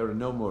Now, enough. if there are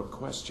no more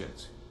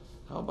questions,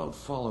 How about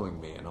following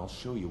me and I'll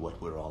show you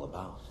what we're all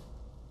about?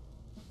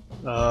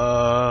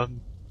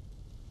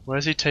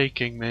 Where's he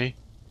taking me?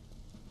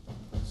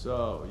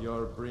 So,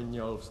 you're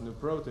Brynjolf's new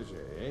protege,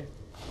 eh?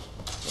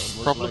 Don't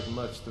look Problem? like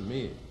much to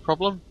me.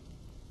 Problem?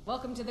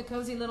 Welcome to the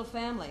cozy little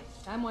family.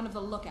 I'm one of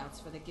the lookouts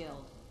for the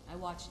guild. I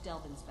watch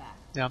Delvin's back.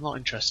 Yeah, I'm not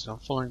interested. I'm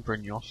following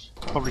Brynjolf.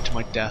 Probably to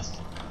my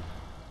death.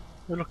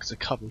 Oh look, it's a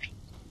cupboard.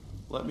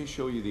 Let me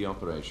show you the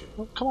operation.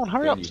 Oh, come on,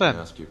 hurry Then up you then.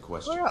 can ask your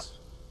questions. Hurry up.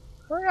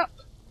 Hurry up.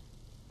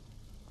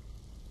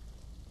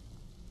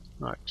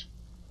 Right.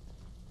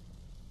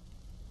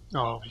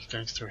 Oh, he's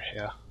going through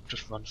here.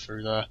 Just run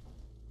through there.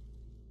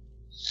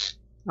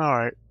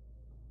 Alright.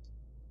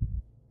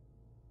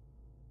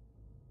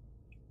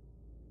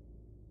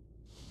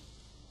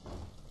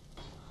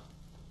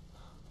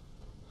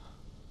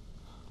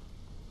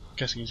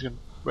 Guessing he's gonna...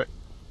 Wait.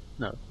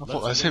 No, I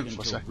thought that was him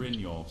for a second.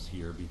 Brynjolf's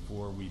here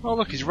before we Oh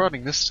look, he's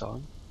running this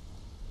time.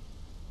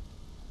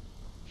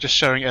 Just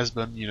showing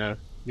Esbern, you know,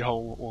 your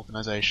whole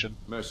organisation.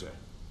 Mercer,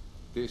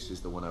 this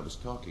is the one I was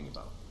talking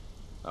about.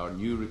 Our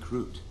new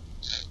recruit.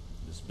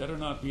 This better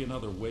not be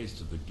another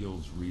waste of the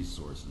guild's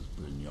resources,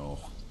 Brynjolf.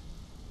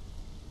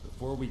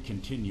 Before we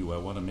continue, I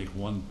want to make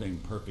one thing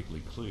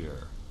perfectly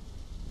clear.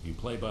 If you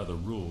play by the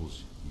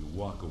rules, you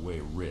walk away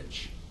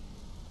rich.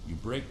 You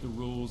break the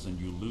rules and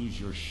you lose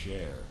your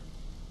share.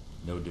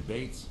 No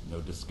debates, no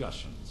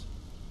discussions.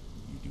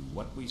 You do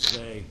what we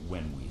say,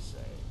 when we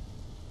say.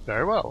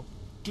 Very well.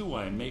 Do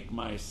I make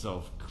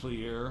myself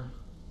clear?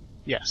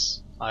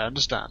 Yes, I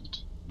understand.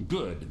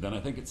 Good, then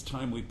I think it's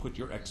time we put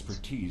your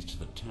expertise to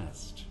the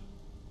test.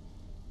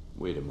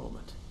 Wait a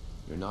moment.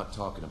 You're not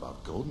talking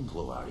about Golden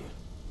Glow, are you?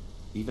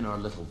 Even our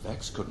little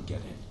Vex couldn't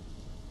get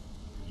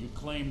in. You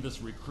claim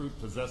this recruit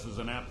possesses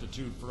an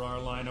aptitude for our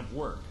line of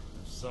work.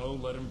 If so,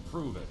 let him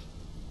prove it.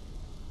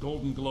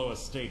 Golden Glow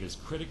Estate is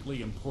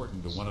critically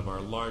important to one of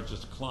our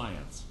largest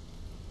clients.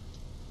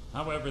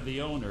 However,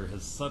 the owner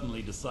has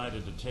suddenly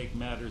decided to take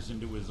matters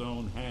into his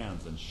own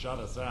hands and shut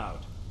us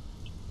out.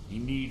 He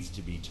needs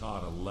to be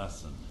taught a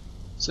lesson.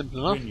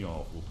 Simple enough.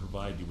 Brynjolf will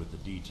provide you with the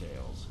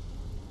details.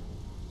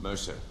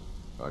 Mercer,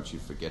 aren't you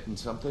forgetting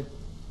something?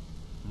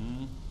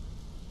 Hmm?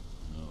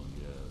 Oh,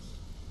 yes.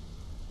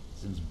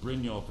 Since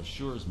Brynjolf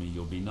assures me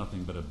you'll be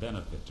nothing but a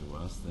benefit to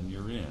us, then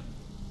you're in.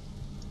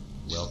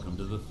 Welcome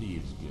to the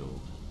Thieves Guild.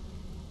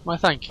 Why,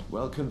 thank you.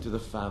 Welcome to the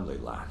family,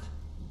 lad.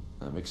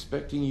 I'm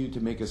expecting you to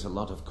make us a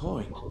lot of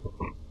coin.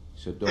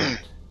 So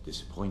don't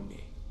disappoint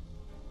me.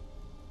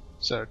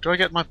 So, do I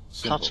get my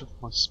Simple. cut of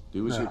my...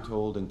 Do as you're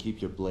told and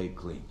keep your blade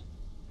clean.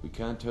 We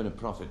can't turn a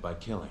profit by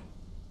killing.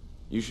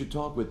 You should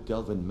talk with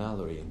Delvin,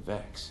 Mallory, and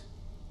Vex.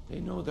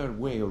 They know their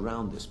way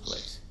around this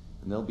place,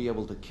 and they'll be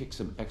able to kick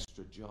some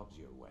extra jobs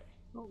your way.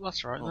 Oh,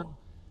 that's right then.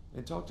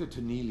 And talk to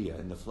Tanelia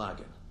in the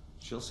Flagon.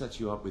 She'll set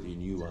you up with your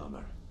new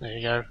armor. There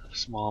you go,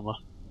 some armour.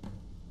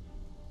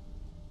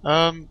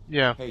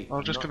 Yeah, Hey,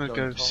 I'm just not gonna done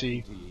go talking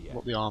see to you yet.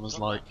 what the armour's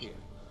Come like. back here.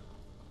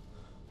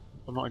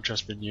 I'm not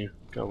interested in you.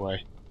 Go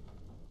away.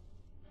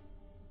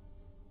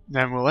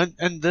 Then we'll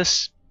end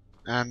this,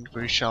 and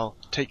we shall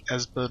take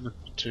Esbern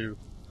to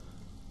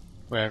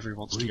wherever he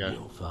wants to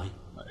go. Right,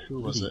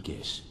 who was it?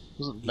 It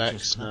wasn't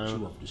Vex,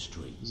 no. Was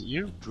it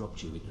you?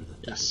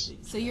 Yes.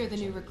 So you're the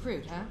new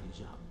recruit, huh?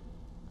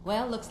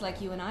 Well, looks like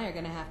you and I are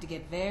gonna have to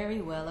get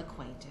very well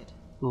acquainted.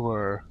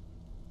 Or...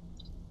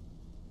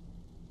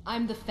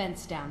 I'm the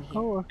fence down here.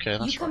 Oh, okay,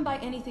 that's You come right.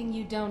 by anything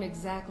you don't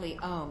exactly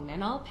own,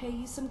 and I'll pay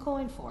you some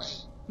coin for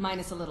it.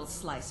 Minus a little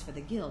slice for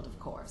the guild, of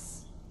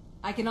course.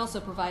 I can also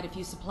provide a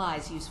few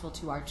supplies useful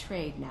to our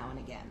trade now and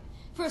again,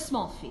 for a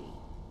small fee.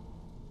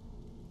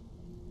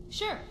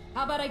 Sure,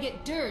 how about I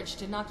get Dirge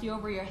to knock you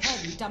over your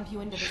head and dump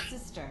you into the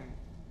cistern?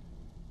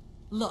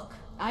 Look,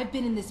 I've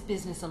been in this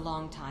business a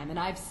long time, and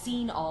I've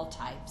seen all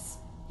types.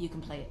 You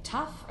can play it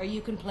tough, or you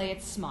can play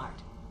it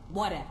smart.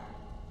 Whatever.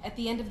 At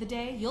the end of the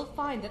day, you'll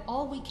find that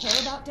all we care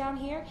about down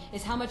here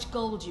is how much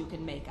gold you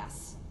can make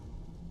us.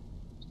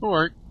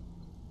 Alright.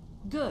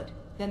 Good.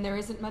 Then there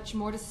isn't much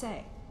more to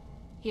say.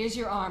 Here's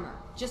your armor.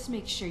 Just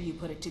make sure you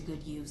put it to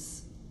good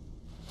use.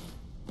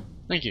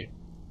 Thank you.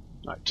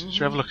 Right, should we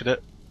have a look at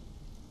it?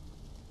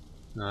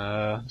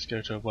 Let's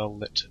go to a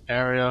well-lit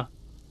area.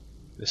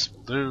 This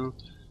will do.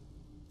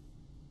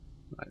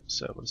 Right,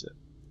 so what is it?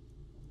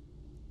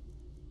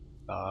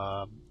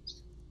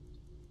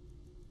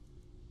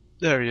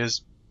 There he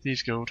is.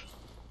 Thieves Guild.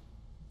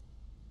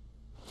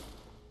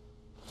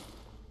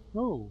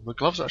 Oh, the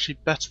gloves are actually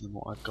better than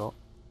what I've got.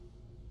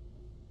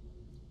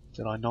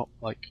 Did I not,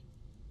 like,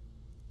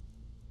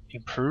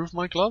 improve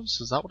my gloves?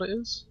 Is that what it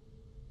is?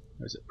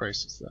 Or is it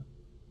braces there?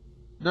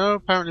 No,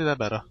 apparently they're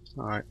better.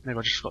 Alright, maybe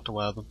I just forgot to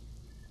wear them.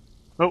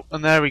 Oh,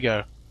 and there we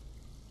go.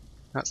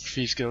 That's the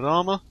Thieves Guild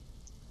armour.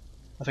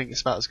 I think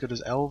it's about as good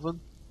as Elven.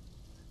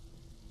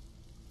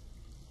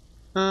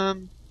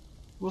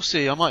 We'll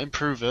see, I might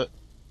improve it.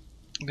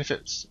 And if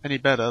it's any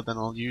better, then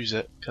I'll use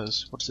it,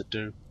 because what does it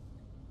do?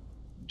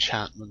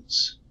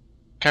 Enchantments.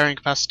 Carrying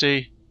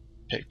capacity,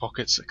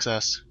 pickpocket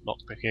success,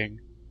 lockpicking,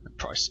 and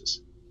prices.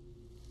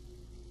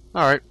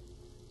 Alright.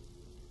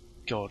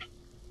 God.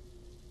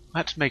 I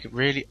had to make a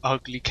really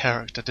ugly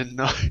character, didn't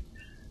I?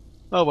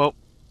 Oh well.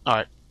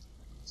 Alright.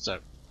 So,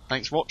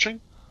 thanks for watching.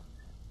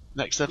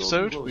 Next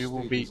episode, we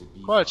will be...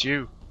 Quiet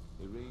you!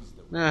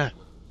 There.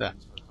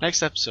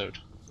 Next episode,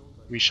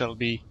 we shall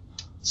be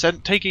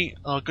taking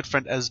our good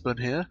friend Esbern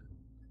here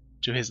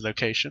to his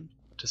location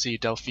to see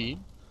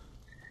Delphine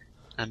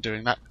and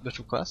doing that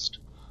little quest.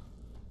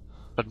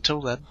 But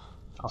until then,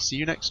 I'll see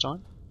you next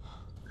time,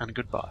 and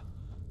goodbye.